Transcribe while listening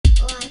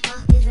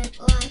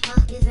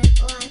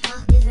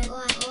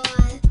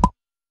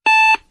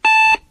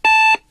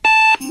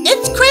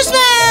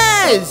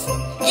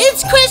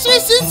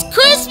Christmas! It's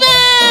Christmas!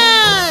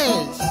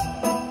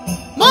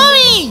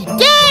 Mommy!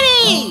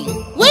 Daddy!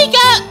 Wake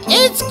up!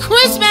 It's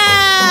Christmas!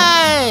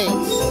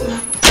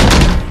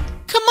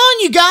 Come on,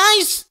 you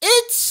guys!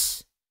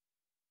 It's...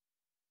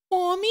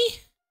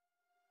 Mommy?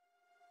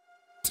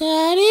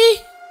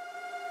 Daddy?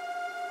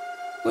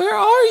 Where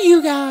are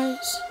you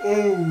guys?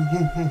 Oh,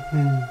 ho, ho,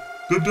 ho.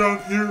 They're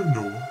down here,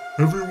 Noah.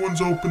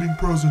 Everyone's opening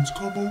presents.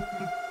 Come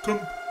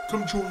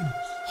join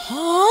us.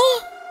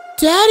 Huh?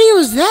 Daddy,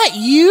 was that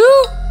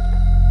you?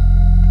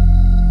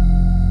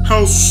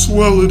 How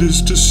swell it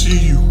is to see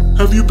you.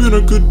 Have you been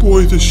a good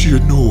boy this year,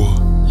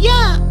 Noah?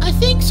 Yeah, I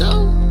think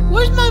so.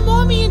 Where's my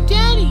mommy and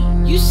daddy?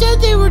 You said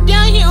they were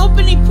down here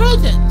opening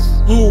presents.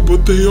 Oh,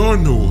 but they are,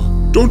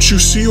 Noah. Don't you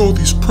see all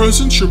these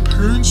presents your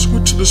parents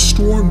went to the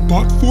store and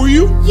bought for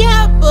you?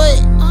 Yeah,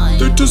 but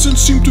There doesn't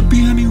seem to be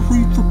any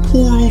room for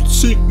poor old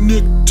Saint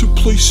Nick to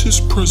place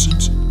his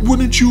presents.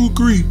 Wouldn't you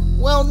agree?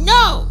 Well,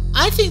 no.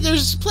 I think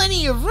there's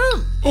plenty of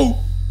room.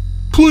 Oh,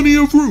 plenty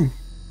of room.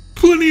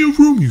 Plenty of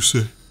room, you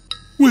say?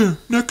 Where?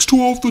 Next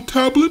to all the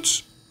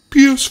tablets?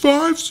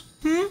 PS5s?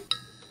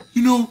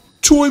 You know,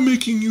 toy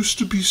making used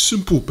to be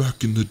simple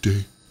back in the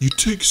day. You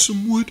take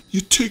some wood,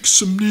 you take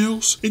some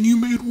nails, and you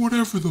made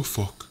whatever the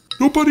fuck.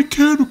 Nobody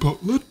cared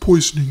about lead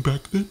poisoning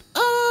back then.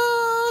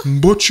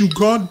 But you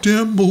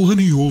goddamn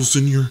millennials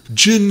and your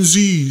Gen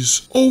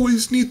Zs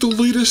always need the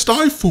latest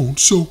iPhone,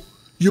 so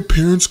your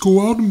parents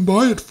go out and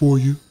buy it for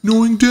you,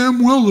 knowing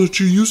damn well that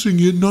you're using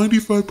it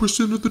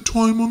 95% of the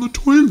time on the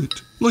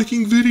toilet,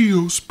 liking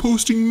videos,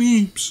 posting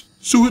memes.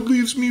 So it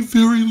leaves me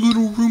very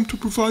little room to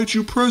provide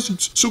you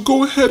presents. So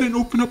go ahead and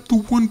open up the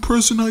one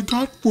present I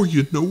got for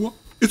you, Noah.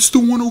 It's the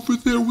one over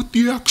there with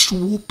the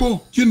actual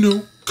bow. You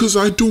know, 'cause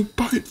I don't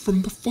buy it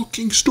from the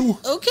fucking store.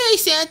 Okay,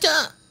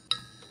 Santa.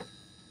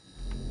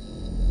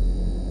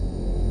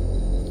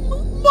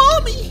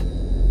 Mommy!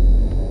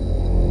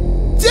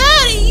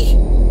 Daddy!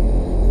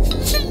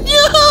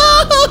 No!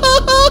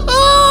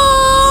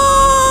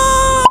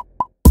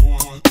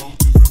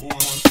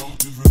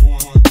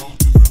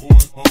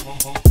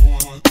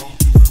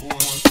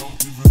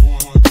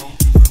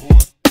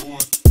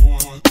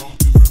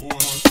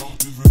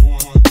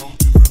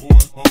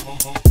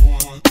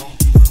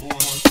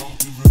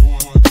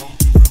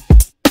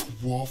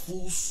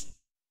 Waffles?